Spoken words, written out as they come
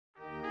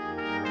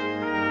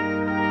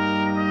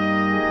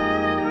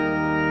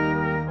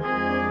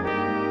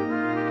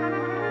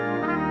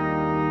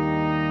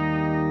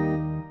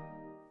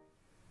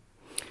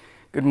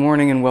Good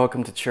morning and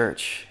welcome to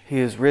church. He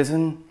is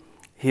risen.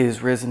 He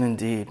is risen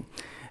indeed.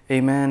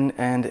 Amen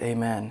and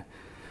amen.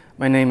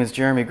 My name is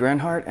Jeremy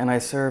Grenhart and I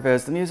serve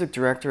as the music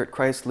director at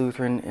Christ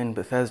Lutheran in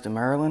Bethesda,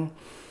 Maryland.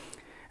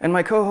 And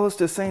my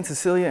co-host is St.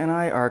 Cecilia and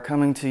I are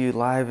coming to you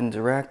live and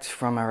direct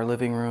from our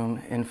living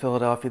room in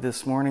Philadelphia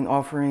this morning,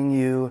 offering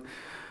you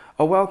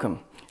a welcome.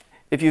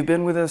 If you've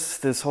been with us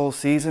this whole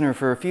season or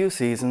for a few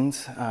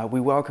seasons, we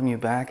welcome you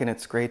back and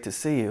it's great to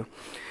see you.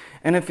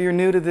 And if you're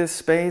new to this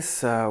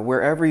space,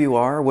 wherever you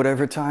are,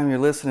 whatever time you're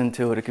listening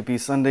to it, it could be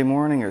Sunday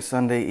morning or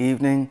Sunday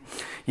evening,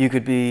 you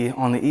could be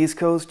on the East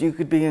Coast, you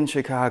could be in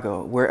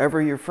Chicago,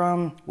 wherever you're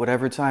from,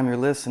 whatever time you're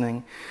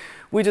listening,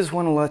 we just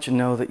want to let you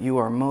know that you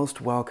are most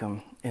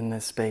welcome in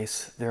this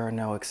space. There are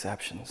no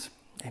exceptions.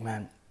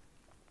 Amen.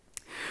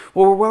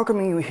 Well, we're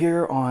welcoming you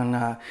here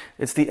on,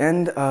 it's the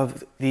end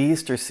of the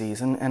Easter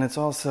season, and it's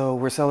also,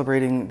 we're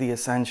celebrating the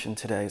Ascension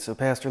today. So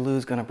Pastor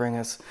Lou's going to bring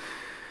us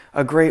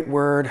a great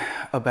word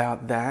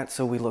about that,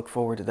 so we look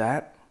forward to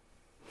that.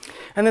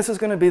 And this is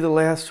going to be the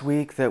last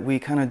week that we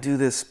kind of do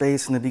this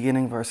space in the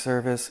beginning of our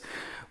service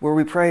where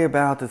we pray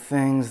about the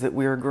things that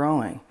we are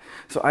growing.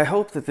 So I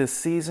hope that this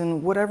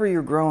season, whatever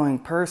you're growing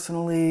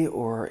personally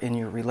or in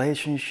your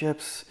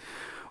relationships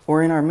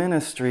or in our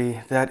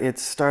ministry, that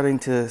it's starting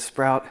to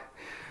sprout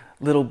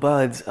little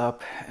buds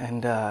up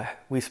and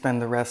we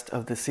spend the rest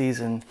of the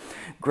season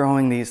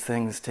growing these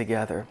things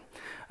together.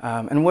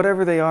 And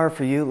whatever they are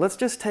for you, let's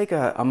just take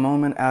a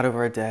moment out of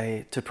our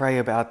day to pray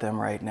about them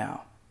right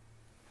now.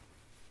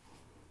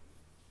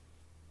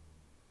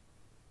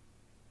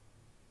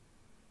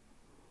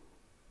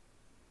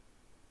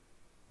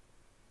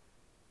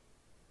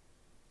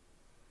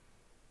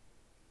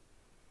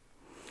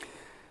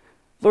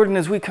 Lord, and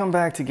as we come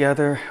back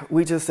together,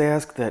 we just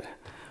ask that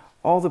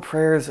all the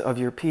prayers of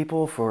your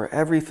people for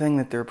everything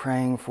that they're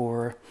praying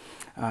for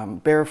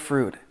bear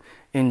fruit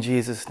in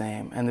Jesus'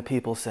 name. And the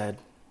people said,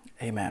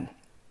 Amen.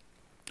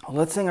 Well,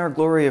 let's sing our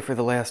Gloria for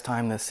the last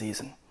time this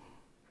season.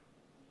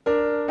 This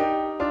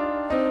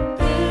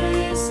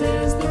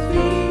is the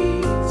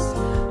feast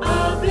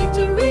of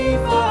victory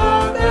for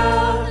our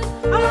God.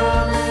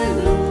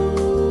 Alleluia,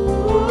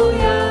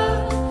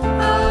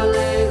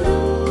 alleluia.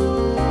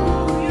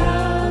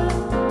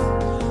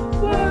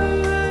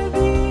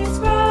 Worthy is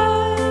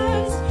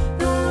Christ,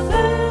 the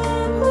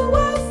Lamb who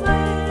was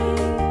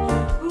slain,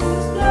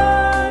 whose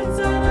blood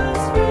set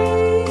us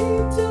free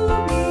to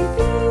be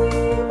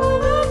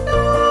people of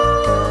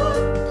God.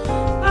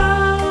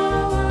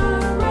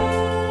 Power,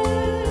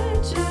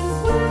 riches,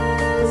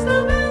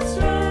 wisdom, and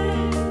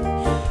strength,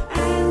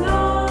 and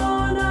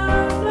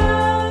honor,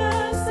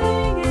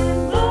 blessing,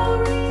 and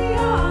glory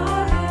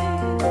are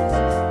His.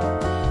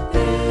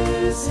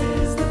 This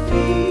is the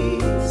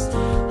feast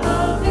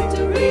of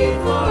victory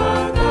for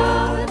our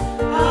God.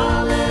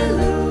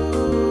 Hallelujah,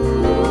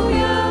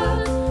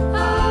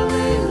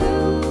 hallelujah.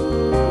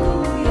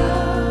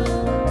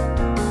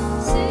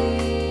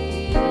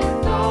 Sing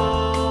with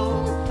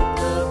all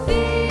the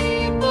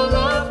people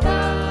of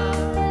God,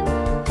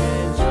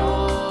 and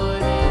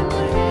join in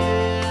the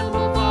hymn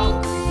of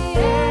all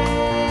creation.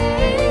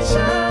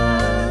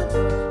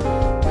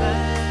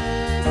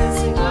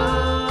 Blessing,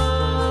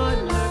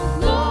 honor,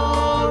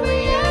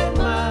 glory, and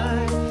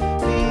might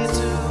be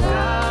to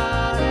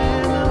God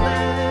and the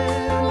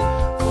Lamb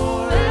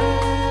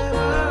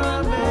forever.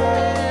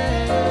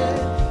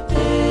 Amen.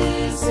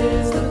 This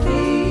is the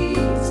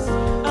feast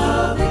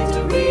of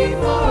victory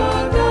for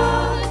our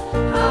God.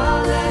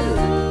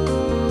 Hallelujah,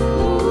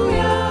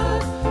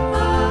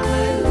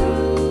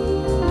 hallelujah.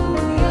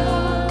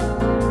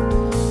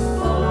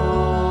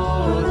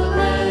 For the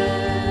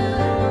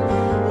Lamb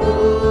who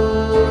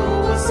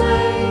was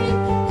slain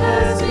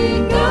has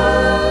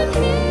begun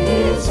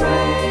His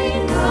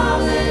reign.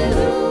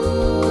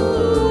 Hallelujah.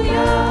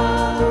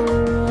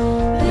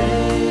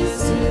 This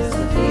is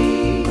the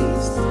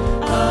feast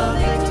of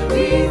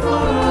victory for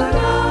our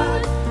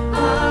God.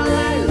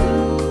 Hallelujah,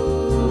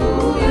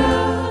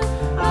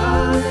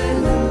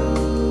 hallelujah.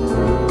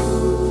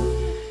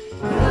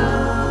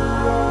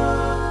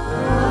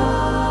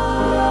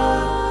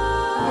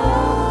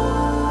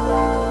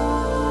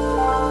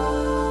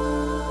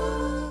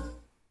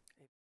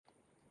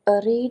 A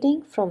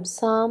reading from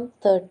Psalm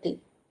 30.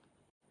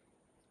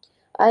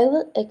 I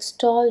will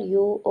extol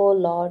you, O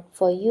Lord,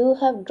 for you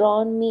have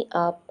drawn me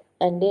up,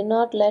 and did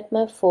not let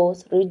my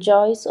foes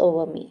rejoice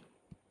over me.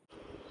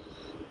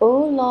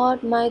 O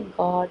Lord my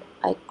God,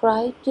 I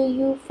cried to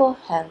you for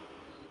help,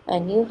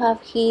 and you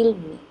have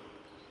healed me.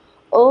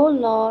 O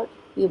Lord,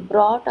 you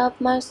brought up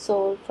my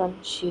soul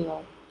from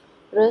Sheol,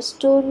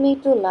 restored me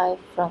to life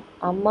from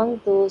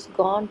among those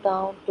gone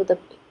down to the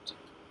pit.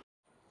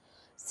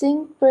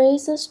 Sing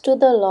praises to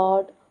the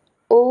Lord,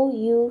 O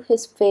you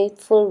his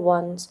faithful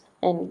ones,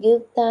 and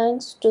give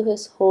thanks to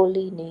his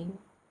holy name.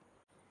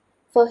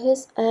 For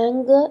his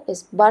anger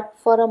is but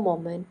for a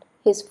moment,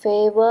 his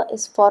favor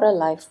is for a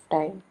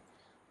lifetime.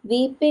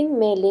 Weeping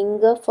may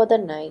linger for the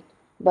night,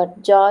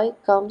 but joy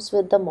comes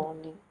with the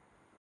morning.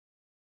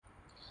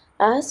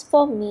 As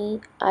for me,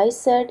 I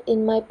said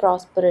in my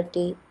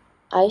prosperity,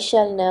 I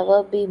shall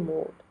never be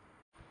moved.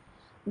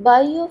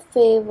 By your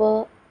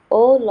favor,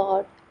 O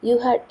Lord, you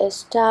had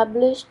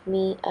established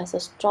me as a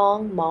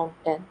strong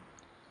mountain.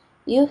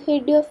 You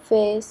hid your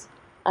face,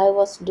 I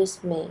was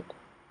dismayed.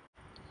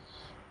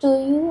 To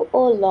you,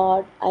 O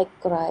Lord, I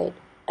cried,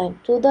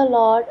 and to the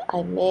Lord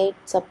I made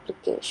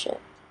supplication.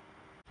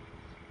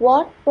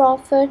 What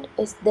profit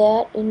is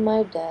there in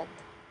my death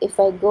if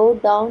I go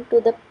down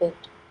to the pit?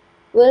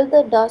 Will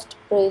the dust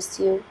praise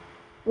you?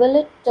 Will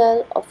it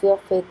tell of your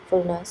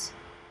faithfulness?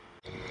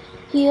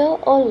 Hear,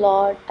 O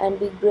Lord, and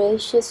be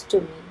gracious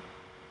to me.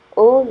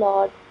 O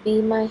Lord,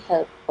 be my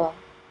helper.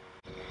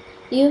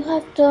 You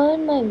have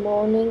turned my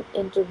mourning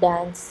into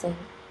dancing.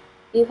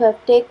 You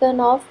have taken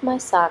off my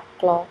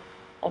sackcloth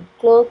and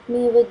clothed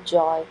me with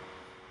joy,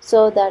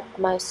 so that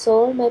my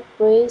soul may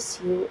praise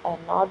you and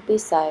not be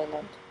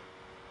silent.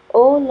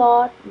 O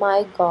Lord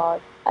my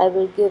God, I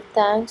will give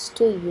thanks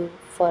to you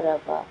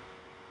forever.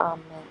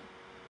 Amen.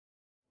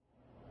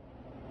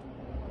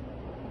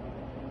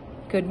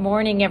 Good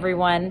morning,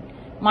 everyone.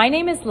 My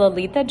name is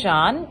Lolita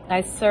John.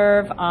 I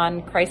serve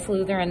on Christ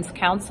Lutheran's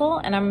Council,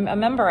 and I'm a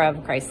member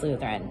of Christ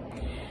Lutheran.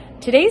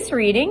 Today's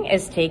reading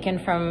is taken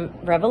from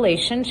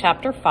Revelation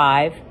chapter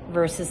 5,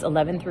 verses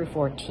 11 through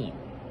 14.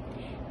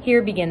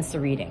 Here begins the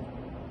reading.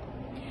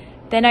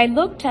 Then I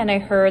looked and I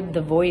heard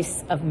the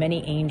voice of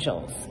many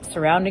angels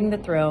surrounding the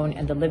throne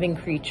and the living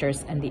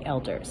creatures and the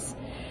elders.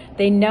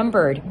 They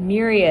numbered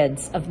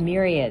myriads of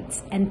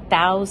myriads and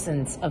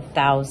thousands of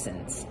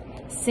thousands,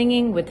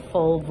 singing with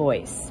full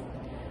voice.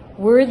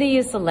 Worthy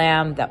is the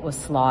Lamb that was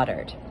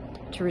slaughtered,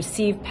 to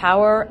receive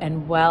power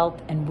and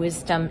wealth and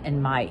wisdom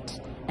and might,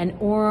 and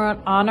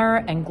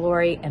honor and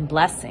glory and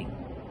blessing.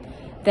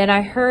 Then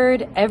I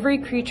heard every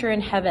creature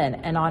in heaven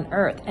and on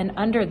earth and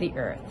under the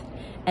earth,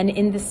 and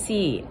in the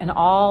sea, and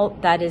all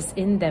that is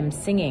in them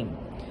singing,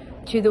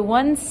 to the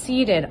one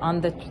seated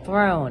on the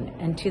throne,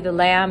 and to the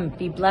Lamb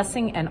be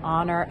blessing and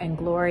honor and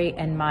glory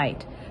and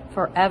might,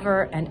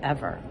 forever and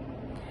ever.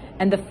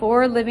 And the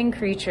four living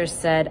creatures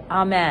said,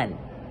 Amen.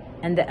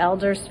 And the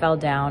elders fell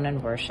down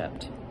and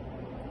worshipped.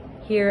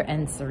 Here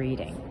ends the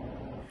reading.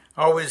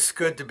 Always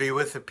good to be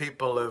with the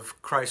people of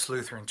Christ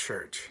Lutheran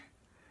Church.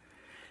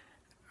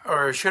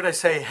 Or should I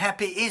say,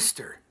 Happy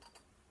Easter.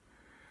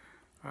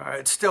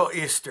 It's still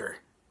Easter.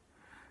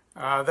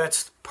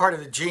 That's part of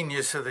the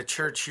genius of the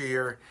church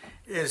year,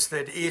 is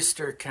that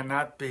Easter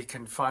cannot be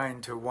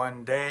confined to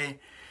one day.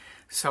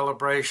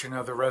 Celebration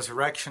of the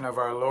resurrection of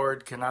our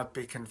Lord cannot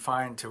be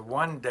confined to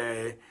one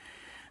day.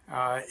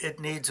 It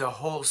needs a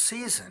whole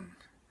season.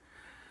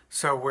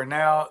 So we're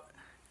now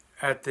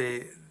at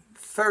the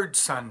third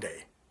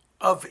Sunday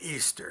of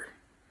Easter.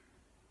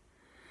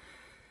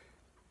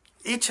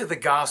 Each of the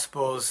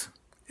Gospels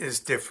is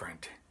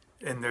different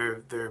in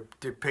their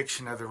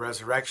depiction of the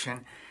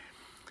resurrection.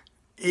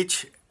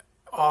 Each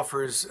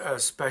offers a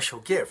special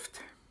gift.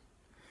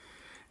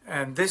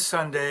 And this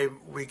Sunday,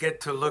 we get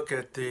to look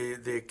at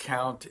the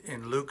account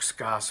in Luke's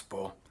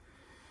Gospel.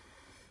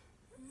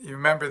 You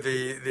remember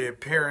the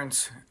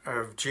appearance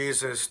of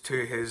Jesus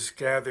to his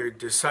gathered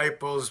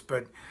disciples,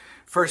 but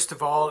first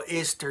of all,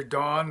 Easter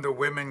dawn, the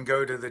women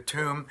go to the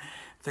tomb.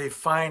 They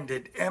find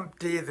it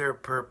empty. They're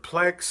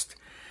perplexed.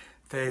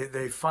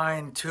 They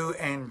find two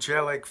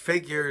angelic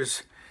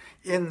figures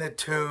in the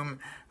tomb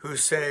who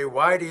say,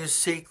 "Why do you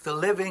seek the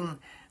living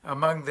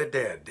among the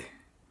dead?"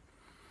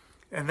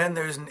 And then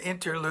there's an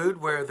interlude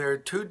where there are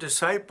two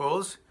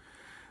disciples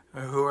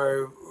who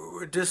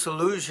are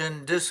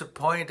disillusioned,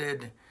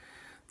 disappointed.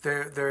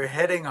 They're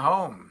heading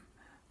home.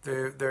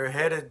 They're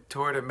headed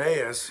toward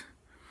Emmaus,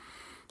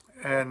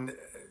 and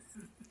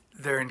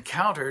they're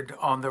encountered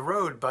on the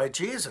road by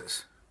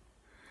Jesus.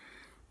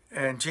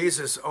 And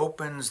Jesus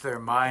opens their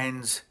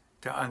minds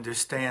to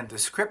understand the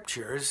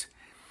scriptures.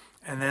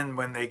 And then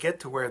when they get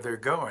to where they're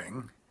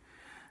going,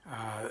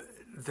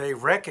 they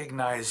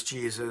recognize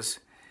Jesus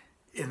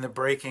in the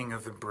breaking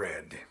of the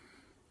bread.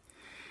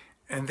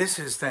 And this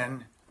is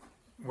then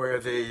where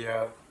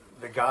the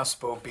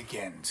gospel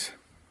begins.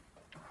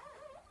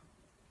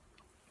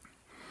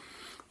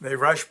 They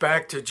rush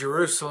back to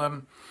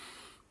Jerusalem.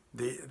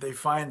 They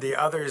find the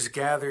others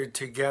gathered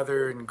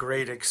together in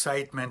great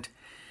excitement,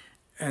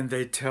 and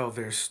they tell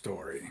their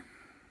story.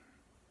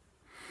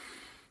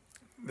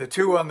 The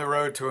two on the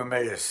road to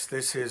Emmaus.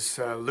 This is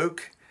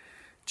Luke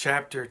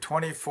chapter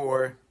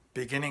 24,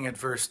 beginning at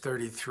verse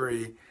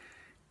 33.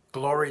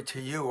 Glory to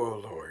you, O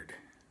Lord.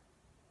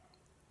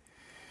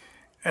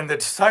 And the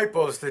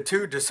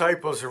two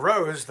disciples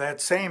arose that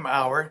same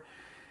hour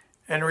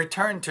and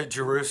returned to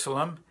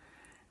Jerusalem.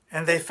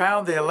 And they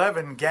found the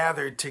 11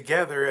 gathered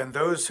together, and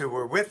those who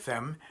were with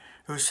them,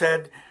 who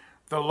said,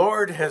 "The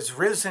Lord has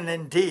risen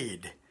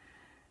indeed,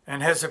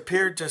 and has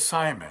appeared to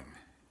Simon."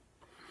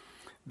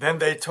 Then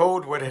they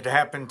told what had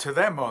happened to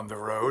them on the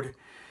road,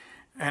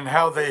 and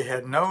how they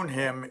had known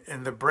him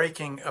in the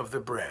breaking of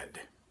the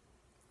bread.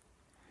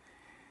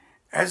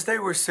 As they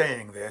were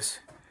saying this,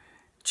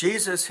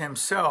 Jesus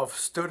himself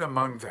stood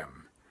among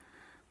them,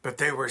 but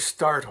they were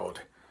startled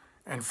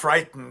and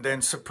frightened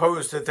and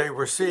supposed that they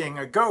were seeing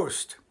a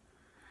ghost.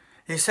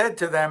 He said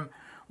to them,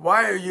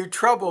 Why are you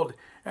troubled,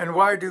 and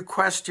why do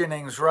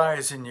questionings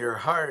rise in your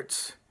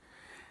hearts?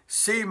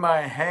 See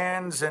my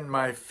hands and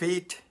my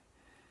feet,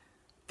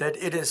 that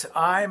it is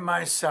I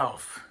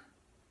myself.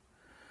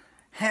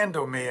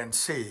 Handle me and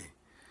see,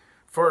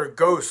 for a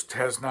ghost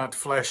has not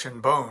flesh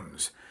and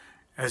bones,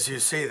 as you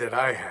see that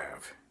I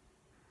have.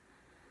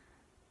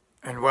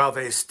 And while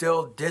they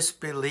still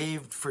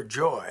disbelieved for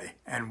joy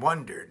and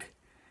wondered,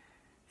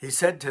 he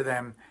said to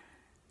them,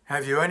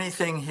 Have you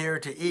anything here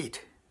to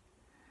eat?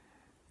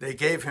 They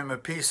gave him a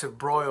piece of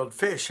broiled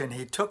fish, and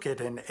he took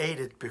it and ate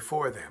it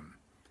before them.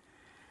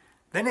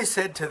 Then he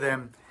said to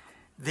them,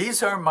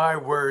 These are my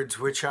words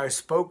which I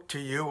spoke to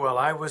you while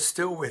I was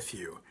still with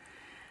you,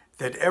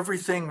 that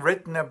everything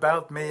written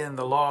about me in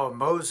the law of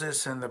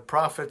Moses and the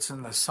prophets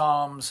and the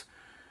Psalms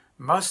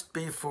must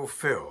be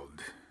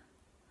fulfilled.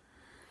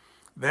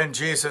 Then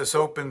Jesus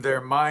opened their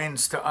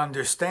minds to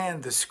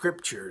understand the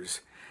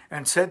Scriptures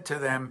and said to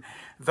them,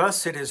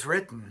 Thus it is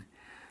written,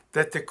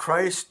 that the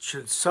Christ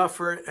should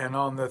suffer and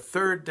on the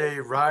third day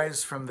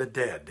rise from the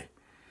dead,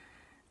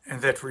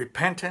 and that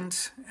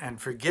repentance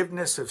and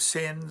forgiveness of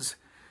sins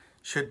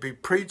should be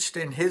preached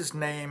in his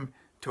name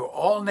to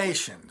all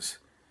nations,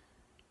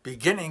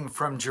 beginning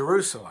from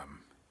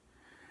Jerusalem.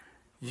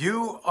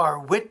 You are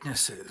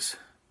witnesses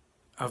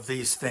of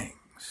these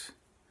things.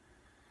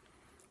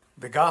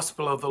 The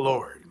Gospel of the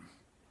Lord.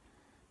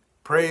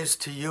 Praise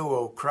to you,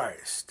 O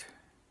Christ.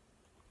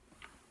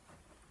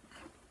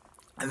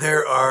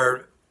 There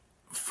are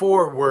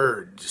 4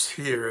 words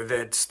here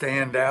that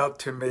stand out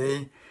to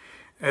me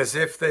as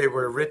if they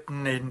were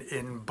written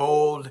in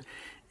bold,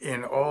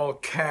 in all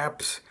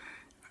caps,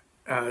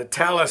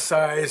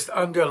 italicized,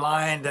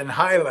 underlined, and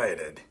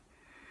highlighted.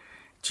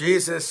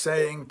 Jesus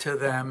saying to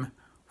them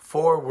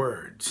 4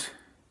 words.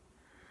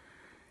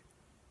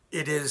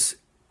 It is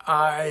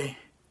I,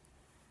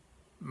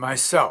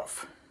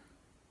 myself.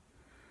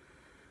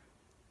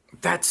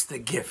 That's the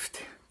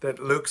gift that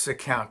Luke's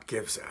account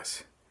gives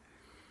us.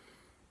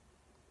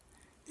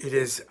 It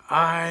is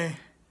I,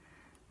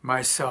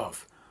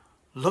 myself.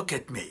 Look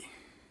at me.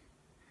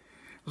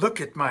 Look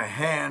at my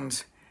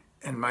hands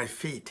and my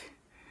feet.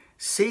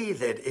 See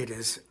that it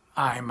is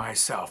I,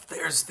 myself.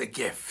 There's the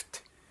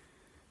gift.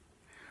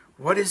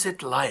 What is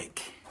it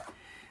like,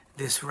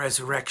 this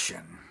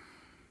resurrection?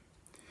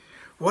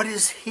 What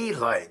is he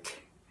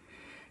like,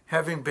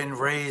 having been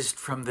raised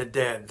from the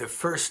dead, the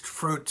first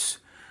fruits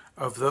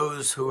of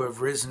those who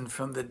have risen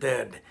from the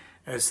dead,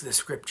 as the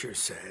Scriptures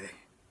say?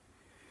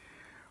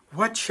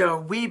 What shall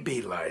we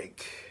be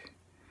like,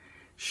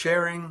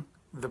 sharing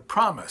the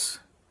promise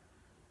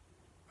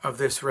of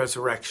this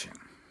resurrection?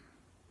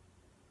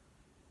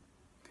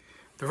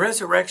 The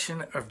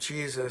resurrection of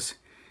Jesus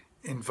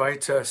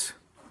invites us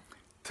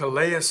to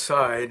lay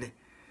aside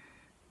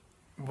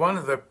one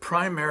of the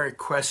primary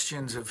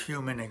questions of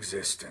human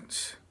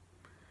existence.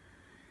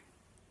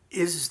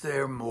 Is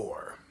there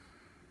more?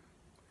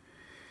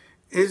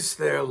 Is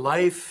there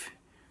life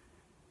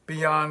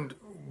beyond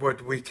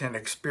what we can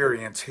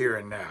experience here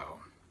and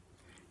now?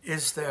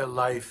 Is there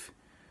life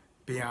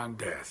beyond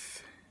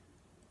death?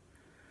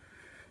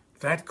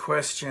 That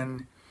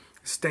question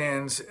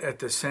stands at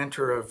the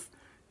center of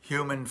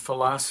human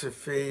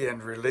philosophy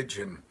and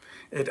religion.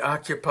 It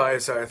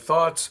occupies our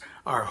thoughts,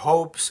 our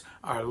hopes,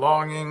 our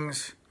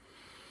longings.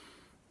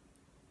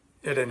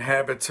 It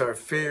inhabits our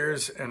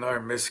fears and our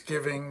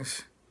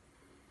misgivings.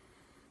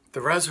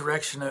 The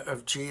resurrection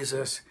of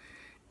Jesus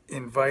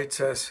invites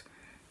us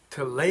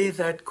to lay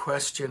that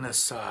question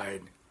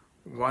aside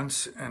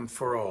once and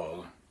for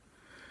all,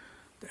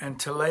 and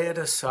to lay it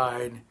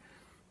aside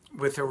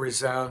with a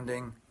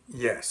resounding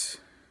yes.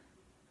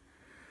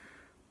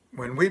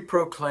 When we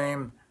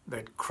proclaim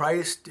that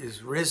Christ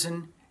is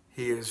risen,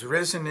 he is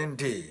risen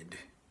indeed,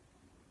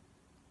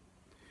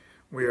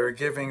 we are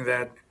giving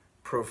that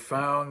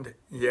profound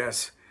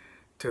yes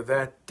to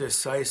that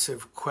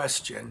decisive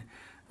question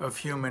of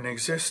human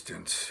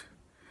existence.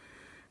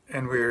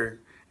 And we're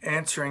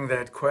answering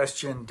that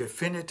question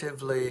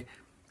definitively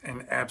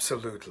and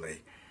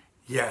absolutely.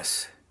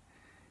 Yes,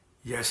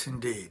 yes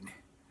indeed.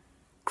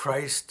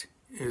 Christ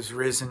is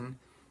risen.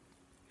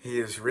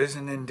 He is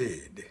risen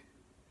indeed.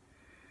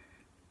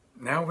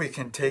 Now we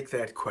can take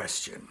that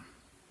question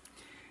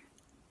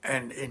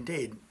and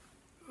indeed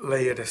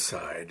lay it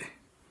aside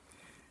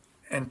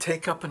and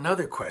take up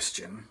another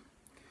question.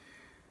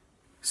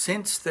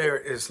 Since there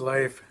is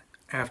life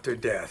after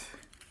death,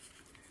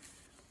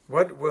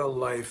 what will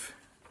life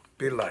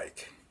be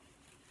like?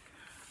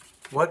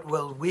 What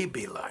will we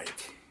be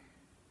like?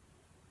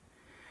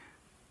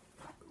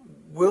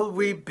 Will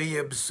we be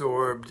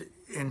absorbed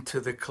into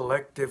the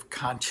collective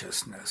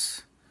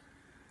consciousness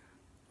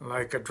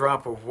like a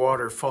drop of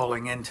water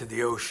falling into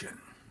the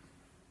ocean?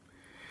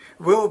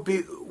 Will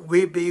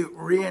we be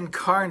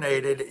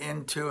reincarnated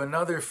into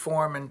another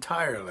form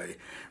entirely,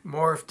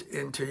 morphed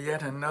into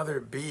yet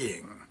another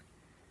being?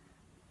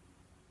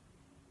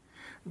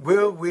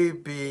 Will we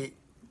be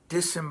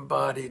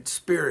disembodied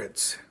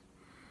spirits,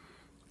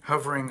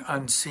 hovering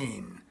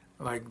unseen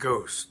like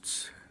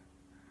ghosts?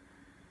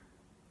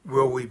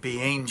 Will we be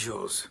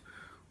angels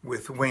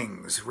with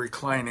wings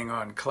reclining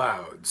on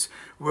clouds?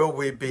 Will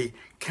we be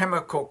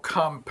chemical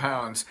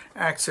compounds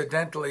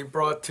accidentally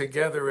brought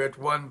together at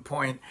one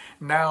point,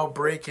 now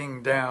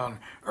breaking down,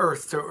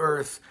 earth to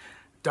earth,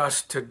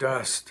 dust to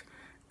dust,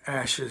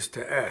 ashes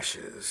to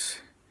ashes,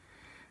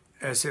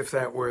 as if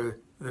that were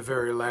the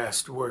very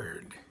last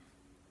word?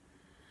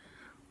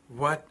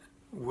 What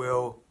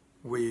will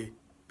we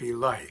be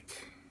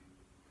like?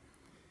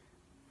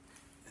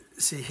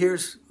 See,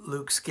 here's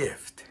Luke's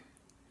gift.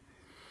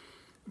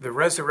 The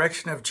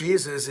resurrection of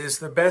Jesus is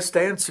the best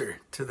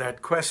answer to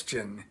that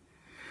question.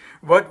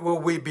 What will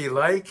we be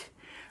like?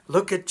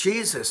 Look at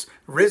Jesus,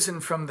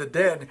 risen from the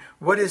dead.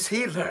 What is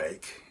he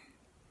like?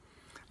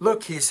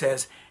 Look, he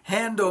says,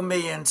 handle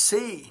me and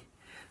see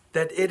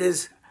that it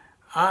is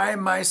I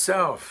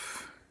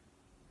myself.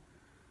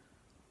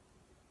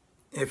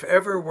 If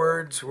ever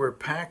words were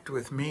packed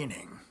with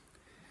meaning,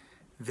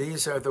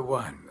 these are the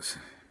ones.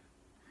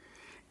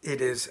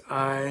 It is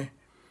I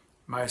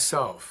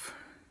myself.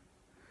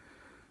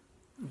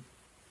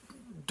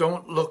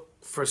 Don't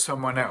look for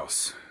someone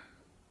else.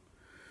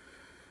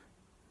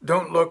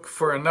 Don't look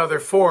for another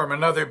form,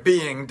 another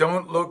being.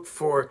 Don't look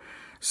for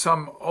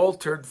some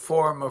altered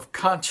form of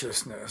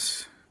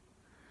consciousness.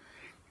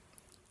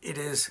 It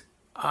is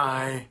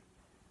I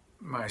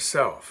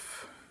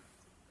myself.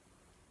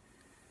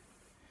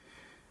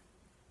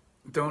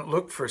 Don't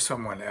look for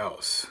someone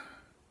else.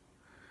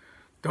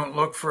 Don't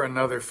look for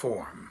another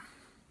form,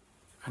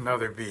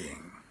 another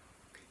being.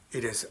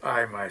 It is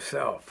I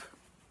myself.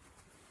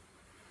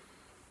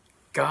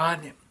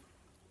 God,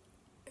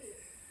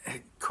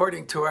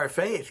 according to our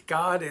faith,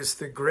 God is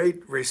the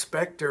great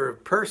respecter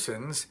of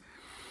persons.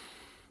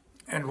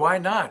 And why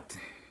not?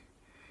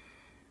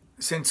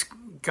 Since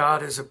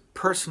God is a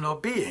personal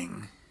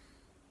being.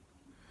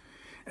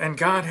 And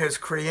God has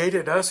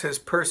created us as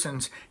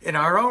persons in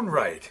our own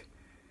right,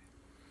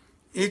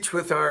 each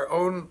with our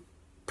own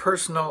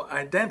personal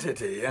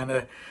identity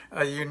and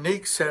a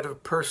unique set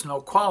of personal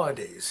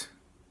qualities.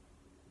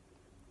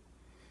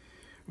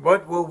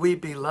 What will we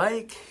be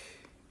like?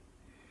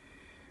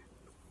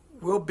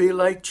 We'll be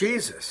like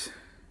Jesus,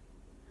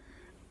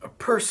 a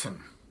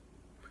person.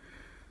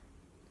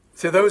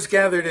 So those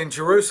gathered in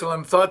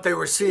Jerusalem thought they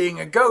were seeing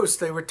a ghost.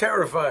 They were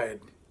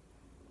terrified.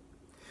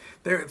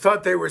 They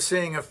thought they were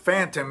seeing a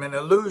phantom, an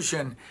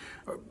illusion,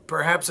 or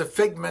perhaps a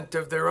figment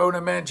of their own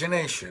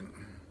imagination.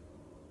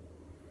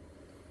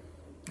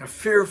 A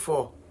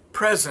fearful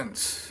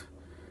presence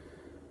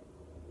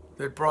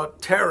that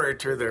brought terror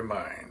to their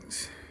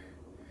minds.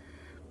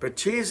 But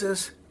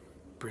Jesus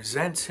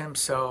presents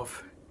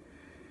himself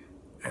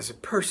as a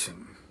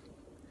person.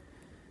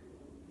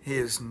 He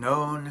is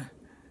known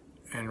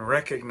and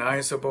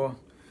recognizable.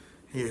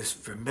 He is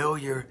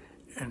familiar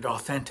and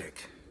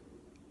authentic.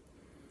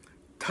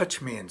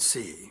 Touch me and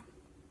see.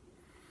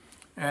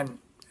 And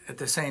at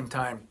the same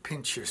time,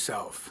 pinch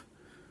yourself.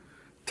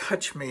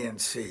 Touch me and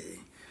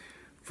see.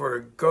 For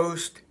a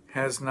ghost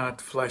has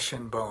not flesh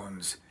and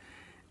bones,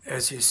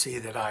 as you see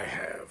that I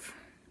have.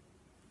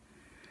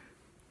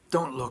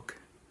 Don't look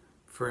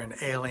for an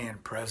alien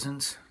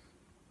presence.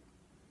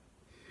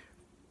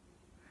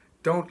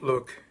 Don't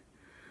look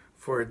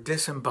for a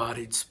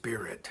disembodied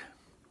spirit.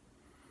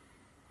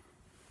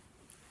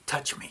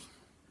 Touch me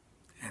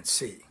and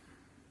see.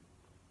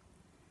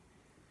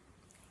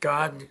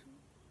 God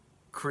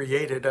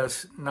created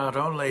us not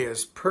only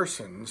as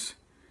persons,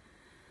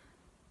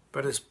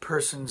 but as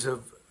persons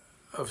of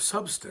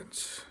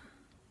substance,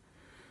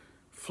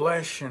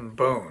 flesh and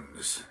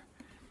bones,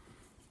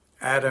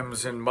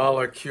 atoms and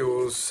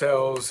molecules,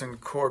 cells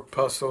and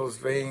corpuscles,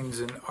 veins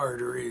and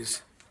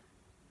arteries,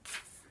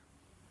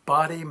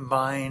 body,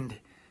 mind,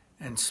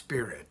 and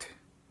spirit.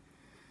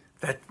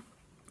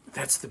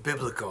 That's the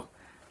biblical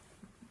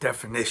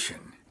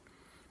definition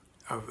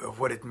of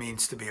what it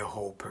means to be a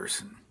whole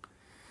person.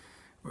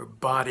 We're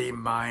body,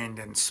 mind,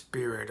 and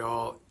spirit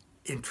all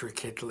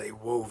intricately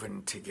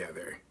woven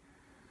together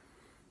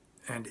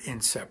and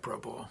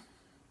inseparable.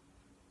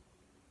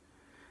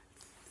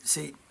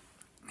 See,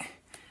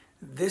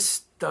 this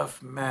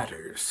stuff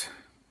matters.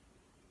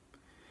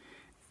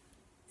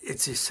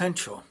 It's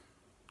essential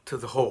to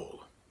the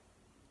whole.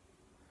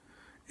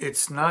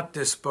 It's not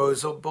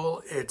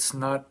disposable, it's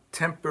not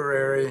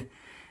temporary,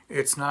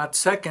 it's not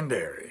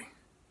secondary.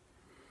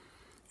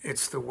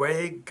 It's the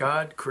way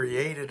God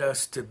created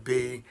us to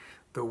be,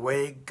 the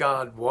way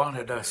God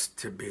wanted us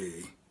to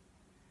be.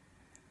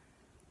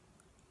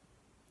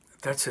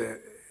 It's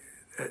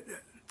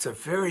a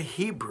very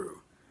Hebrew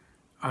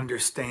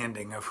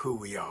understanding of who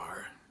we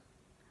are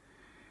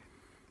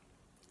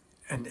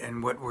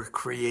and what we're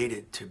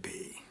created to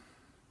be.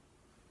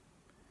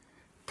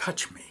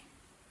 Touch me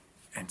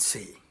and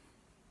see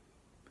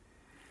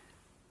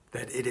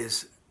that it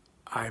is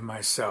I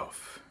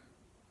myself.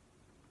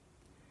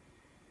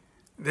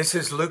 This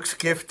is Luke's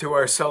gift to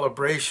our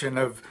celebration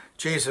of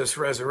Jesus'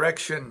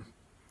 resurrection.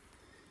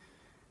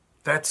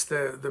 That's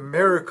the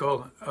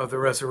miracle of the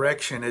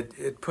resurrection.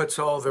 It puts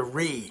all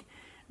the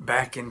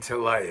back into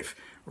life.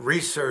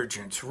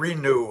 Resurgence,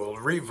 renewal,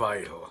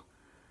 revital.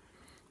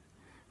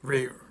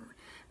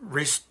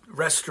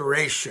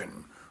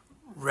 restoration,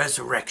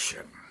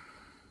 resurrection.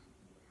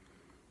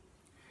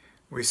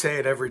 We say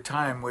it every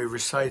time we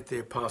recite the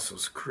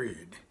Apostles'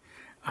 Creed.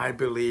 I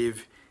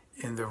believe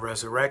in the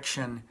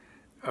resurrection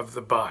of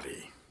the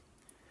body.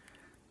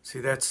 See,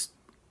 that's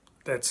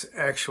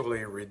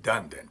actually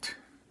redundant.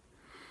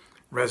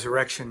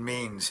 Resurrection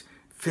means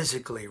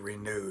physically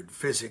renewed,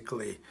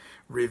 physically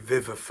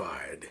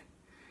revivified.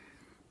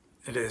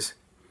 It is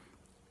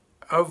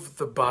of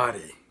the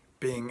body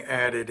being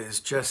added is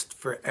just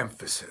for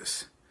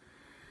emphasis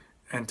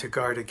and to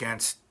guard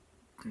against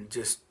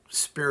just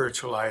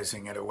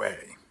spiritualizing it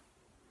away.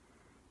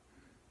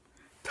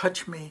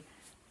 Touch me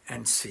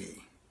and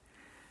see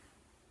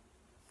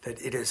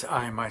that it is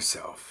I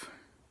myself.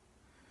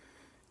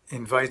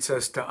 Invites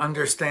us to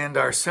understand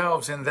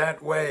ourselves in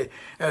that way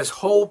as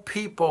whole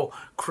people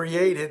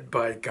created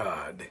by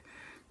God,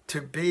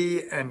 to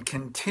be and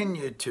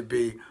continue to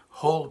be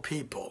whole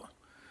people,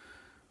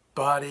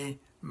 body,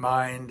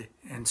 mind,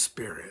 and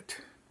spirit.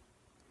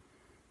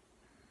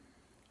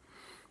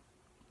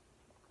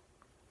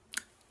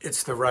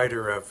 It's the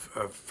writer of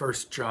 1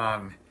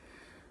 John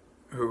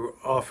who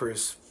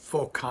offers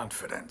full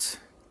confidence.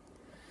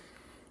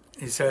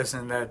 He says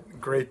in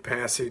that great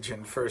passage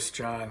in 1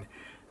 John,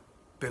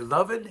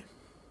 Beloved,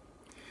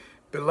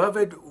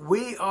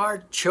 we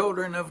are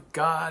children of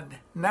God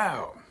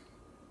now.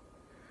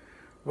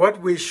 What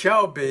we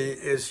shall be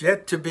is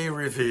yet to be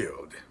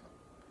revealed.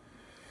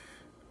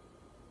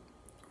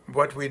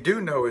 What we do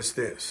know is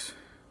this: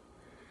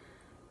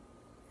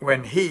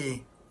 when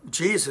He,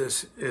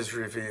 Jesus, is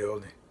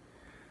revealed,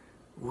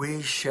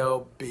 we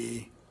shall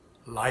be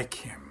like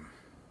Him.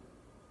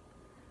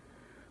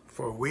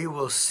 For we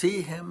will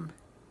see Him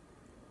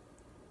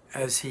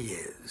as He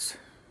is.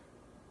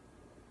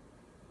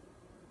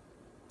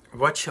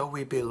 What shall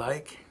we be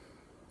like?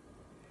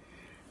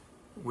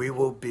 We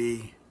will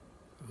be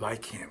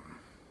like Him.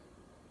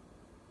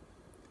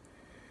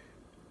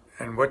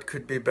 And what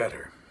could be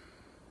better?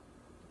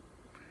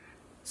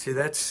 See,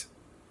 that's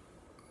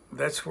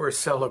worth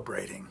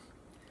celebrating.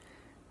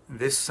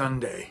 This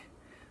Sunday,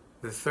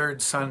 the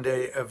third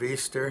Sunday of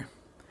Easter,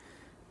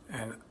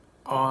 and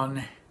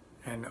on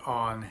and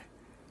on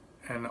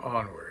and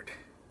onward.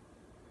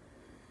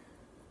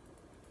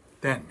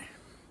 Then,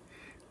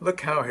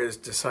 look how His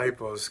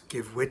disciples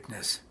give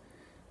witness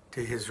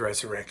to His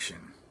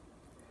resurrection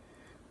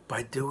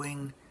by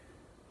doing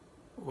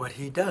what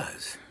He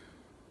does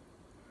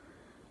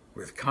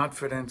with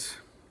confidence,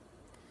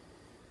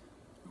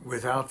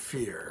 without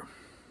fear.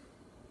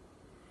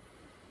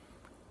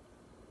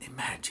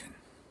 Imagine.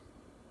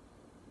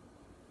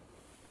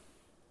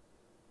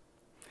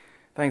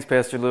 Thanks,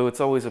 Pastor Lou. It's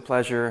always a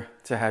pleasure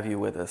to have you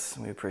with us.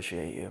 We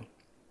appreciate you.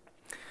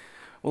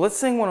 Well, let's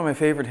sing one of my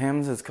favorite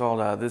hymns. It's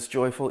called This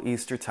Joyful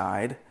Easter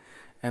Tide.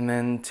 And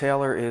then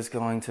Taylor is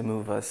going to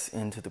move us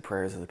into the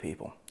prayers of the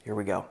people. Here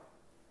we go.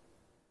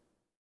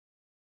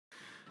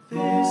 This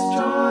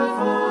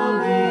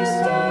joyful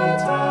Easter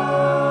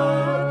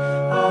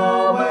tide,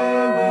 away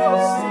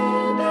with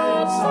sin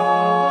and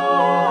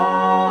sorrow.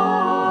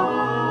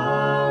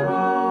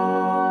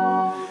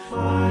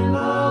 My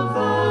love,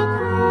 the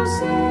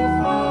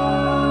crucified,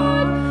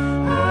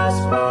 has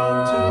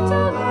brought to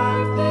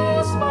life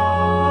this morrow.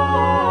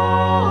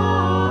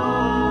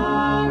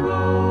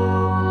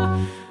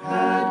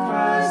 At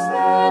Christ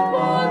that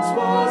once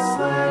was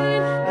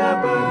slain, now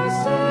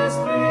burst His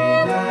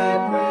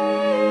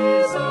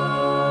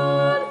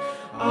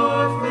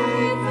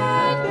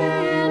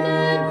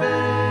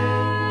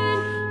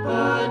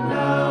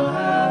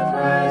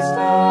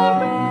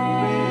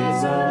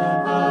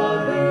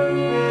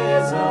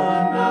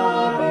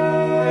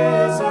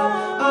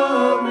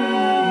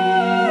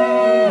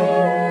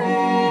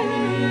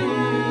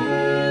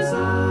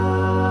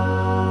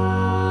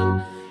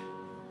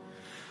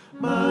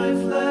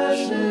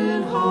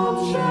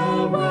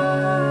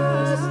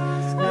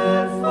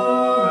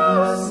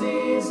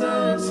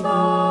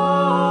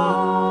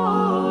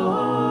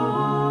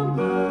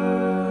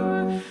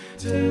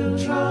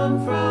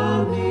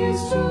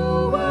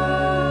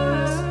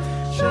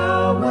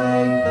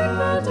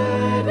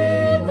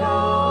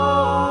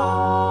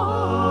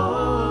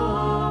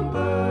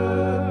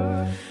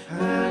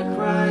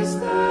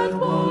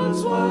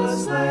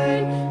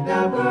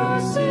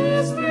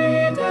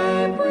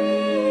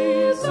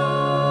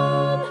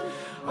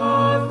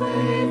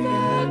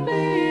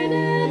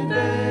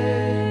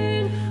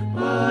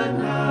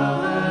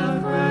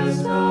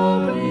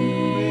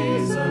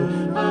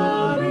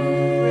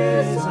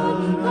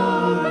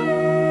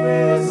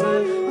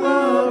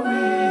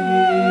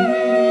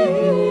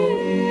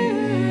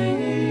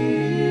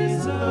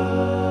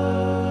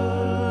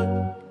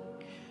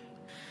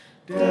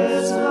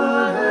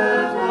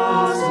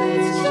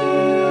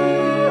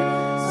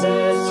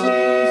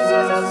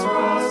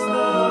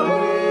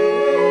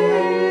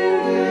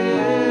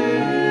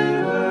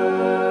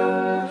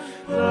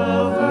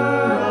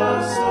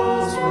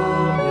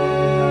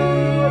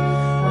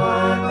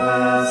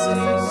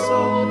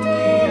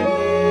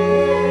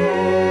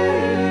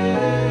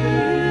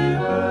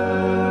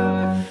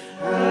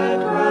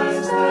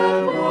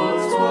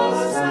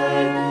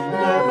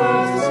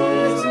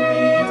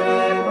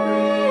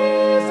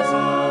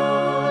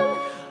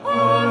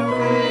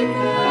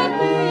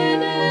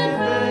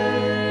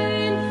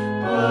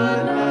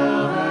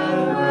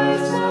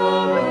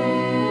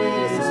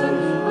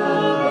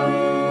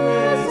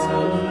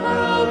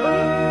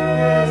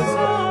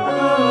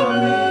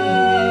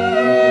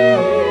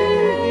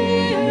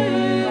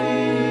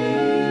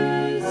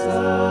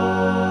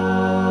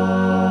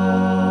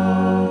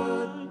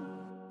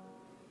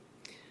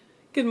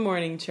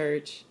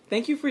Church.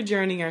 Thank you for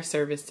joining our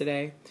service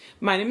today.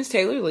 My name is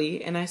Taylor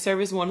Lee, and I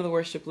serve as one of the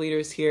worship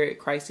leaders here at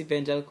Christ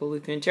Evangelical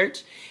Lutheran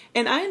Church,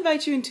 and I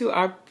invite you into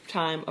our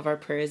time of our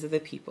prayers of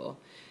the people.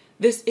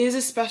 This is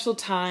a special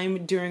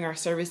time during our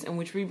service in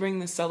which we bring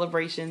the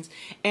celebrations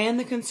and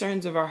the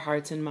concerns of our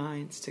hearts and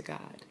minds to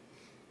God.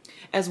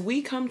 As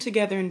we come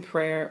together in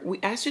prayer, we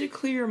ask you to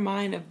clear your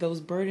mind of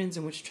those burdens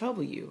in which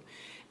trouble you,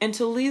 and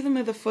to leave them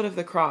at the foot of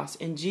the cross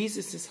in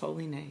Jesus'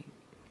 holy name.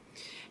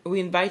 We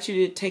invite you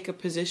to take a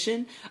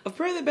position of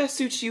prayer that best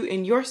suits you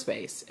in your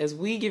space as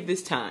we give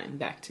this time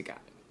back to God.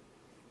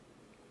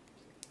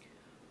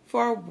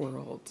 For our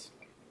world,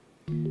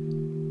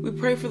 we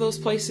pray for those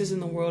places in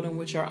the world in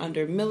which are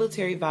under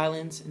military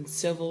violence and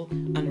civil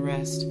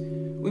unrest.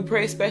 We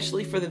pray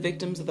especially for the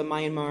victims of the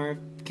Myanmar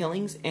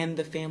killings and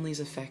the families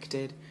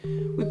affected.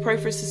 We pray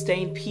for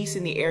sustained peace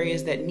in the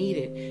areas that need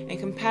it, and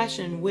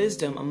compassion and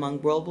wisdom among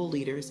global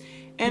leaders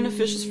and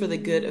officials for the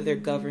good of their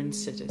governed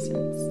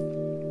citizens.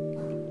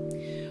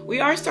 We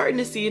are starting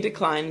to see a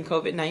decline in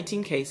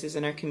COVID-19 cases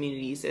in our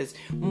communities as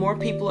more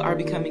people are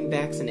becoming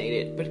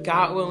vaccinated, but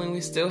God willing,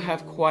 we still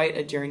have quite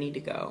a journey to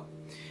go.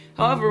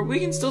 However, we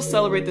can still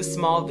celebrate the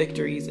small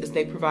victories as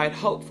they provide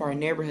hope for our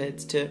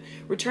neighborhoods to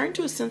return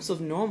to a sense of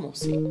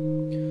normalcy.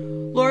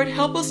 Lord,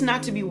 help us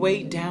not to be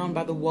weighed down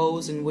by the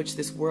woes in which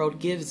this world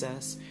gives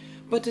us,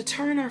 but to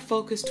turn our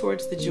focus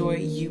towards the joy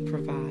you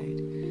provide.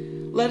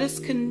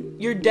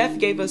 Your death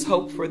gave us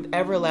hope for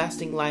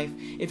everlasting life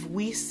if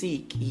we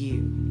seek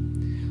you.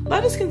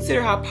 Let us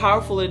consider how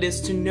powerful it is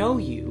to know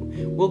you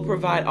will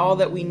provide all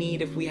that we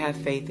need if we have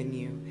faith in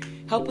you.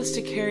 Help us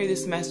to carry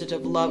this message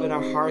of love in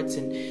our hearts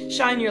and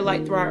shine your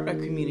light throughout our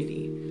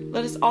community.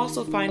 Let us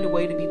also find a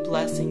way to be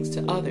blessings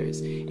to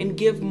others and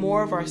give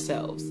more of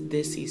ourselves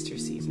this Easter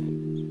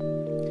season.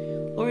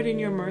 Lord, in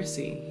your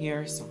mercy, hear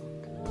our song.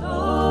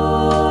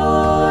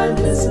 Lord,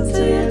 listen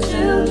to your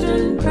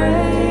children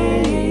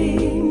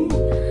praying.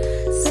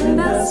 Send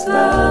us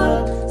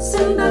love,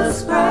 send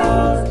us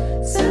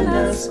praise, send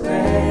us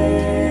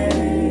grace.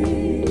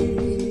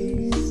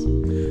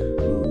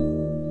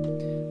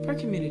 For our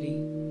community,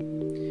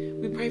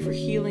 we pray for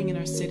healing in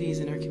our cities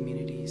and our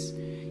communities.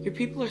 Your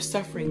people are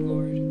suffering,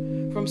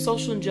 Lord, from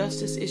social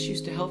injustice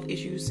issues to health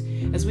issues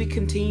as we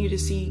continue to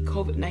see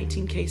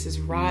COVID-19 cases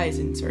rise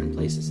in certain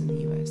places in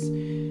the U.S.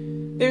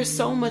 There's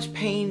so much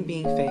pain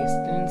being faced,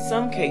 and in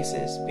some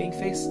cases, being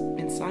faced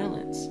in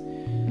silence.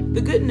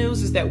 The good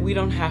news is that we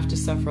don't have to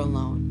suffer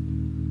alone.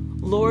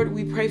 Lord,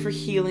 we pray for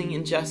healing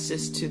and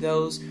justice to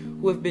those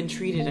who have been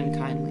treated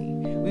unkindly.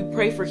 We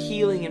pray for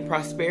healing and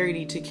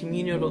prosperity to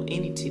communal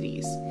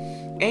entities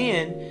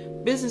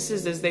and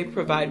businesses as they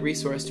provide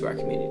resource to our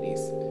communities.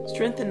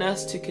 Strengthen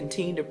us to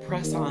continue to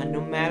press on no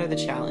matter the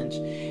challenge,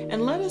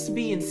 and let us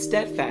be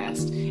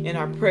steadfast in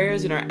our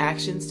prayers and our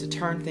actions to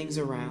turn things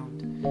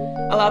around.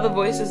 Allow the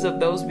voices of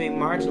those being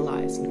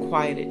marginalized and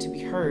quieted to be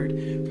heard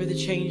for the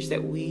change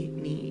that we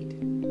need.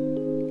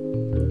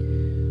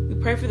 We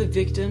pray for the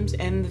victims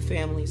and the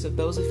families of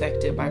those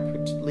affected by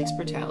police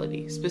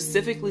brutality,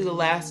 specifically the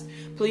last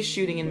police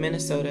shooting in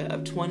Minnesota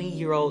of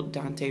 20-year-old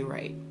Daunte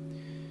Wright.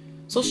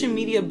 Social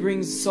media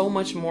brings so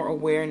much more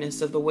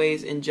awareness of the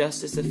ways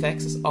injustice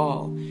affects us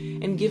all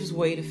and gives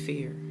way to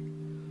fear.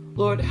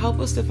 Lord, help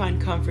us to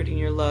find comfort in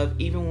your love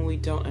even when we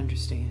don't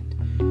understand.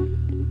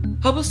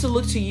 Help us to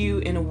look to you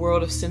in a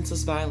world of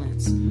senseless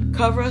violence.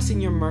 Cover us in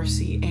your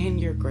mercy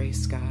and your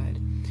grace, God.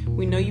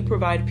 We know you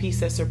provide peace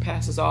that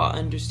surpasses all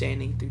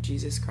understanding through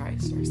Jesus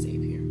Christ, our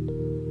Savior.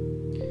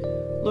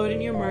 Lord,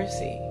 in your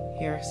mercy,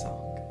 hear our song.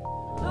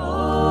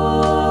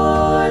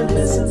 Lord,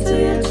 listen to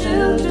your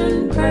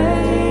children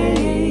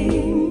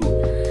praying.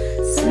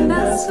 Send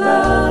us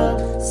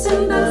love,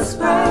 send us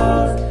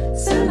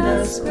praise, send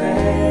us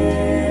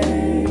grace.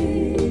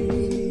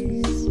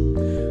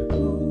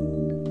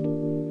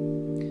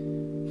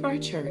 For our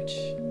church,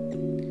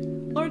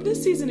 Lord,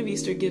 this season of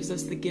Easter gives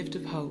us the gift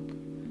of hope.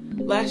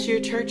 Last year,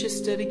 churches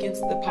stood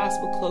against the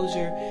possible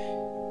closure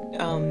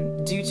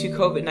due to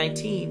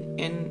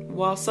COVID-19, and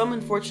while some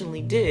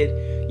unfortunately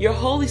did, your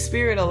Holy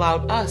Spirit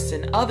allowed us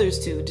and others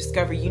to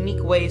discover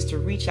unique ways to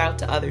reach out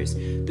to others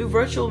through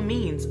virtual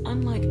means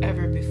unlike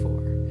ever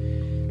before.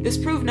 This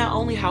proved not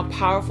only how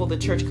powerful the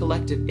church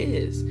collective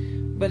is,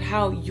 but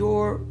how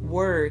your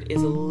word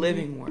is a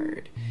living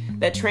word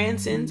that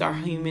transcends our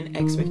human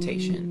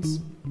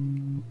expectations.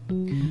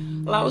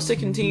 Allow us to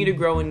continue to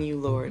grow in you,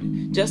 Lord,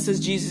 just as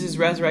Jesus'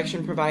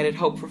 resurrection provided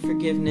hope for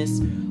forgiveness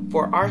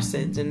for our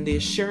sins and the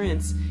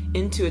assurance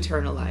into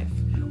eternal life.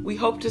 We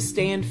hope to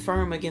stand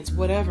firm against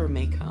whatever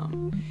may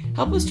come.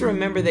 Help us to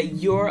remember that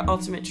your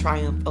ultimate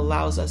triumph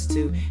allows us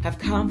to have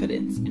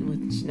confidence in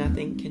which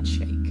nothing can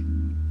shake.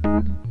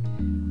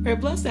 We are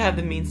blessed to have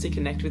the means to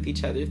connect with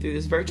each other through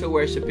this virtual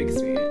worship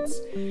experience.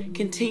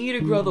 Continue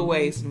to grow the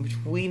ways in which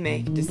we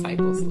make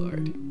disciples,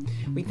 Lord.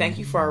 We thank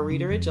you for our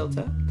reader at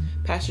Jilta,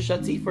 Pastor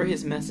Shutzi for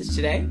his message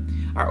today,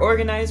 our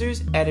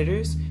organizers,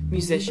 editors,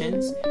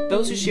 musicians,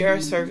 those who share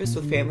our service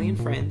with family and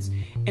friends,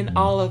 and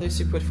all others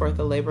who put forth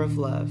a labor of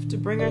love to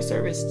bring our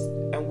service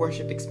and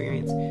worship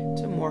experience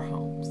to more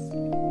homes.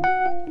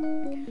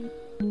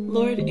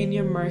 Lord, in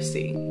your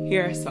mercy,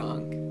 hear our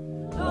song.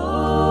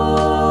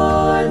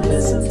 Lord,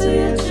 listen to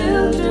your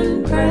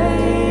children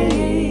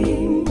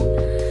praying.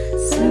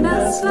 Send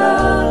us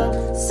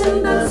love,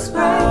 send us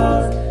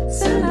praise,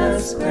 send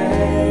us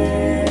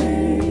grace.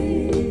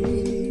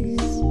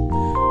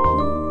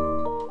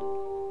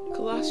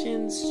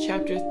 Colossians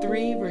chapter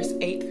 3, verse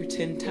 8 through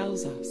 10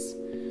 tells us,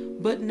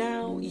 "But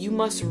now you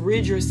must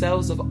rid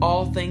yourselves of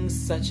all things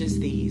such as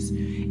these: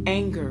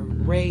 anger,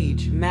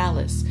 rage,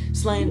 malice,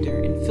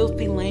 slander, and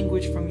filthy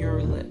language from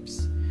your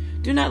lips.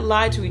 Do not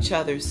lie to each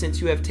other,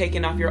 since you have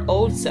taken off your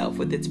old self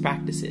with its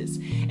practices,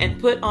 and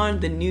put on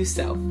the new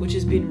self, which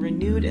has been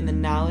renewed in the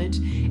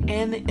knowledge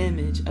and the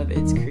image of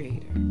its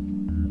Creator."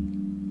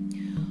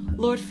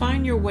 Lord,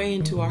 find your way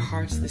into our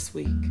hearts this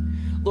week.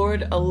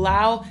 Lord,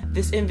 allow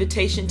this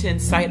invitation to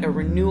incite a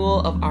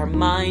renewal of our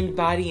mind,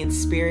 body, and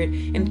spirit,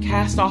 and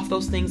cast off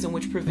those things in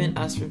which prevent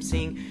us from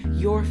seeing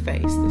your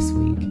face this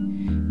week.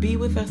 Be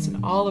with us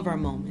in all of our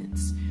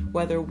moments,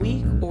 whether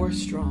weak or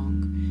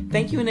strong.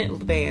 Thank you in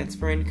advance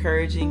for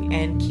encouraging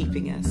and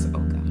keeping us, oh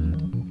God.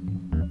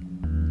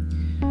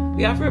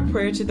 We offer a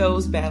prayer to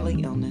those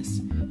battling illness.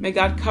 May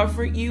God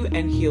comfort you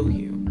and heal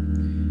you.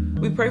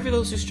 We pray for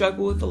those who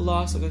struggle with the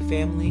loss of a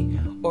family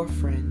or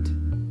friend.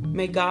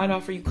 May God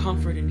offer you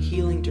comfort and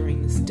healing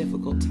during this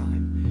difficult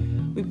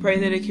time. We pray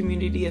that a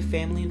community of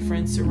family and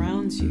friends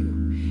surrounds you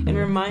and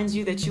reminds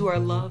you that you are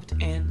loved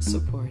and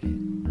supported.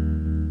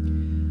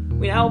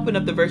 We now open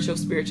up the virtual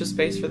spiritual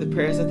space for the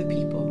prayers of the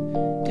people.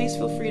 Please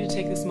feel free to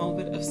take this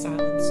moment of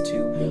silence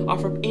to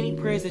offer up any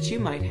prayers that you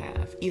might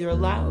have, either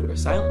aloud or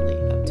silently,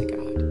 up to God.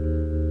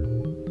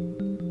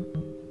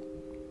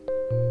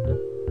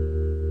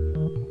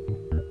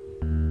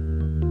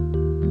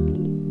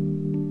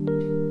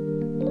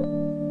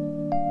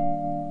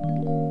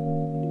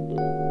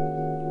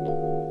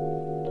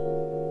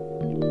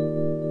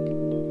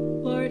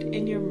 Lord,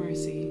 in your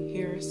mercy,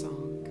 hear our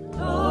song.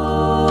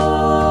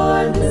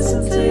 Lord,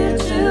 listen to your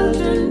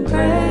children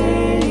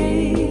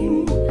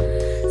praying.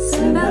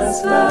 Send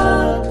us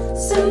love,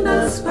 send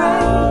us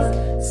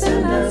praise,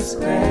 send us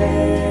grace.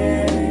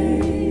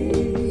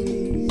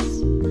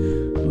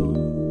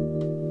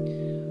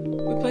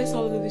 We place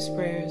all of these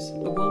prayers,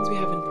 the ones we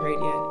haven't prayed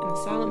yet, in the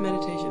silent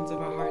meditations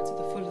of our hearts at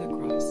the foot of the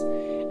cross.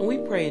 And we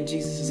pray in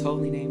Jesus'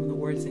 holy name in the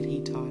words that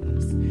he taught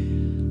us.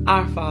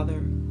 Our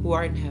Father, who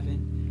art in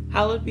heaven,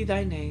 hallowed be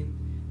thy name.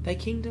 Thy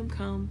kingdom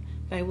come,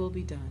 thy will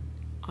be done,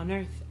 on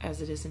earth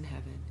as it is in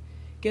heaven.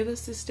 Give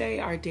us this day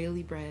our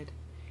daily bread,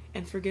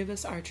 and forgive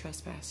us our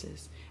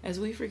trespasses, as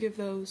we forgive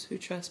those who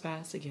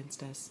trespass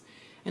against us.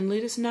 And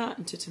lead us not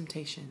into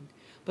temptation,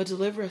 but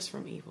deliver us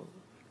from evil.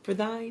 For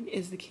thine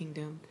is the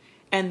kingdom,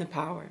 and the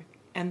power,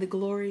 and the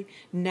glory,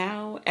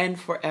 now and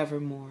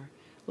forevermore.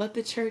 Let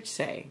the church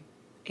say,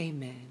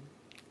 Amen.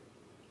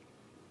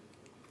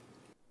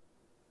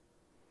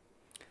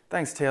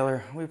 Thanks,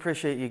 Taylor. We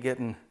appreciate you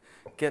getting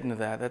to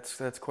that.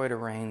 That's quite a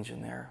range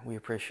in there. We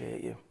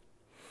appreciate you.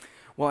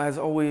 Well, as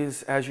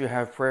always, as you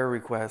have prayer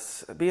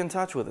requests, be in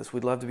touch with us.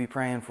 We'd love to be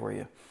praying for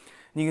you.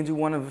 You can do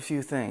one of a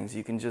few things.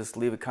 You can just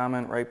leave a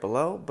comment right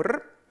below,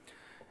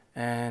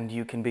 and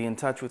you can be in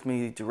touch with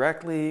me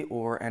directly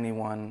or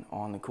anyone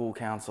on the Cool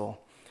Council,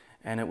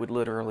 and it would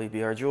literally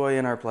be our joy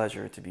and our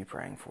pleasure to be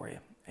praying for you.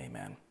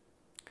 Amen.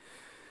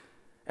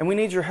 And we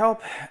need your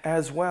help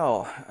as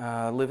well.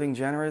 Living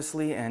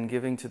generously and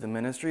giving to the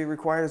ministry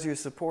requires your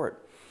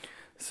support.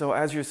 So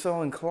as you're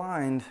so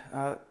inclined,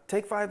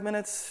 take 5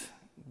 minutes,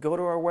 go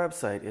to our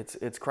website.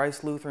 It's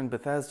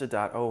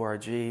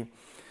christlutheranbethesda.org.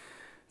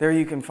 There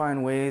you can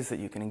find ways that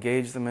you can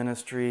engage the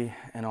ministry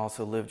and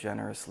also live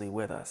generously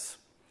with us.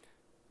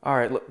 All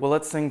right, well,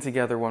 let's sing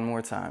together one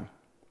more time.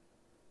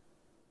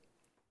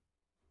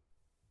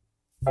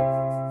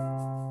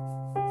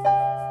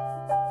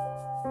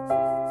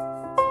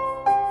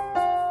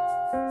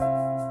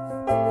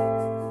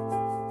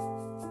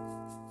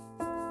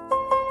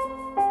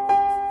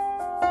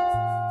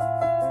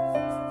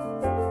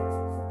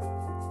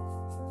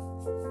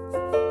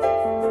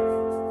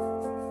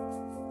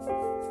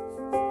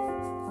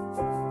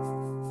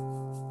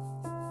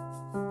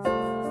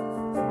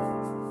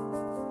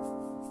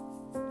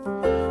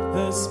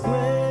 The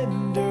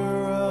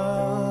splendor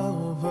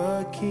of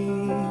a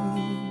king,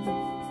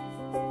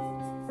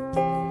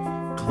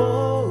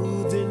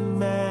 clothed in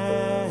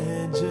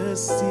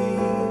majesty.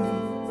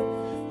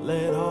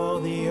 Let all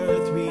the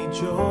earth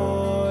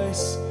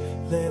rejoice,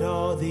 let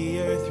all the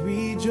earth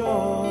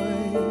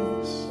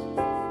rejoice.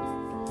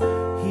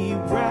 He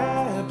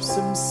wraps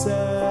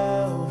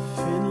himself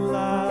in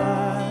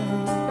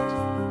light,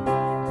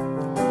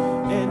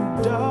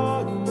 and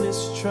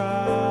darkness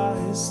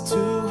tries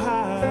to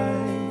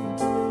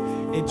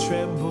it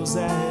trembles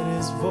at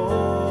his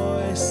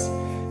voice,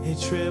 it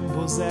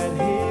trembles at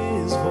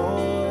his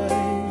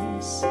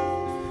voice.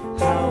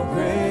 How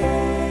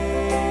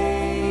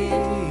great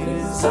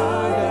is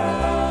our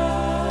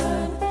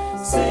God?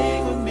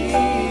 Sing with me,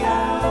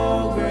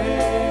 how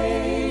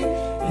great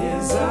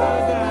is our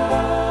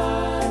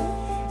God?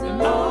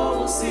 And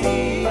all will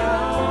see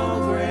how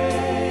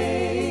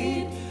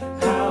great,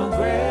 how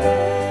great.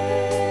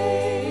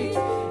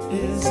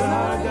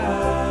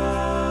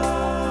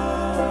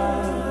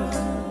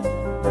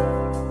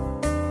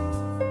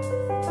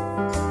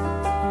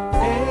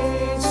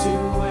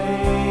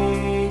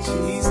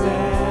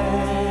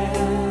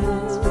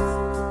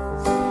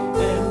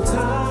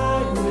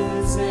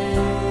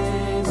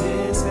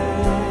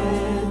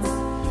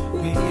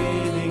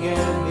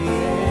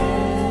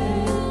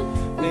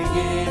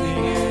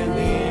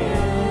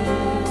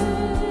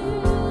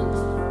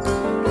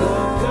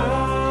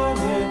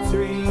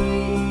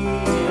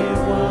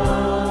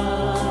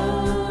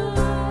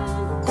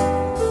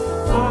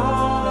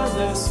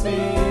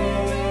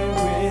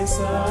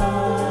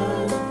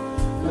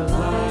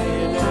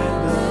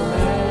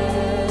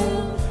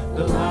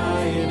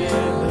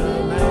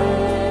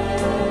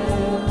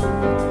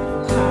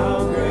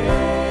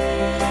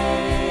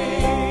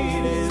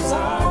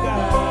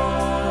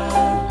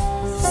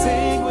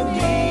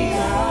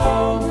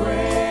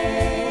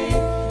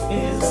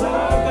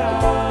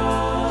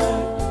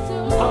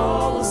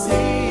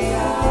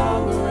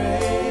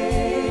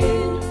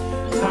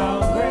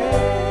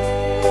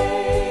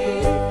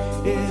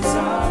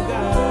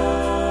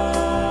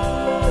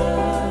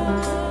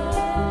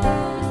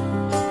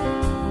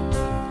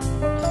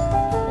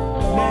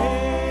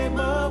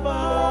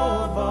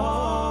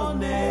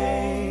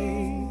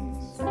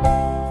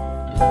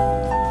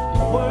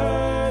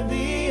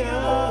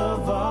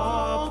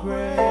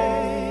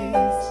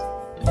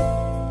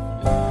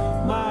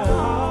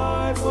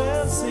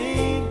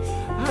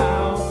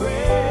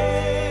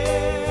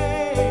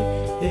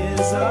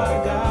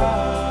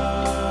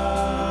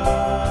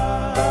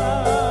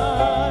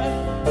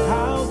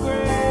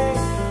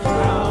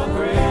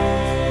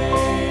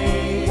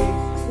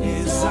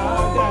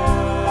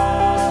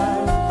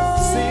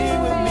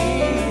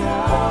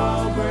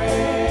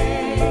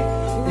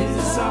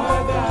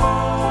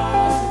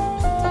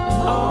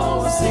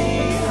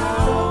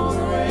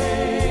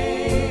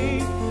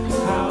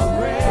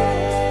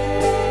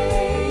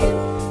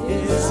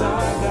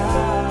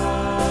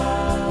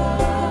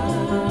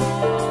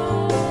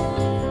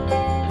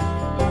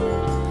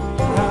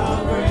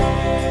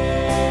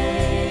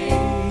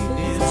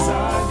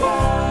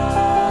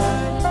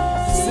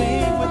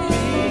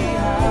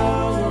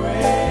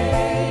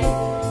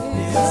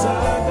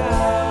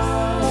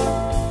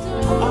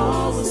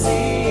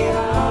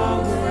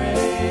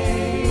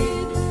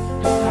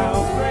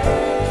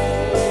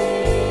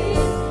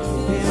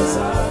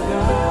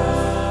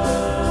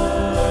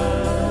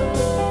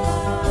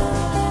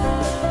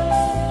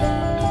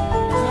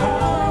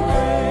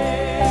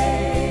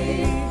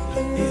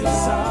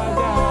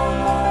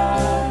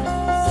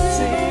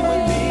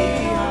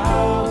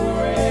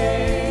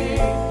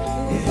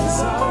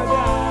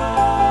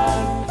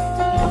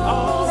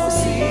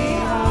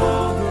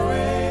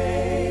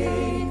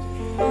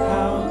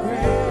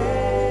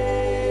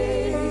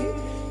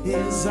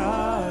 is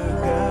our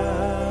God.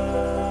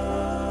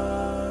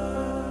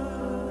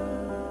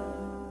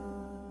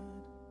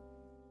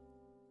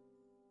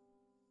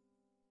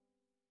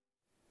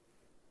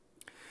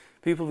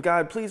 People of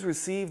God, please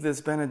receive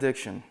this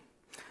benediction.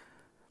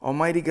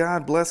 Almighty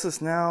God, bless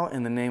us now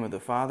in the name of the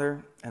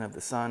Father, and of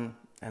the Son,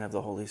 and of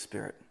the Holy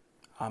Spirit.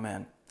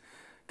 Amen.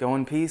 Go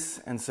in peace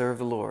and serve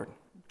the Lord.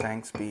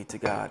 Thanks be to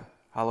God.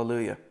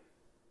 Hallelujah.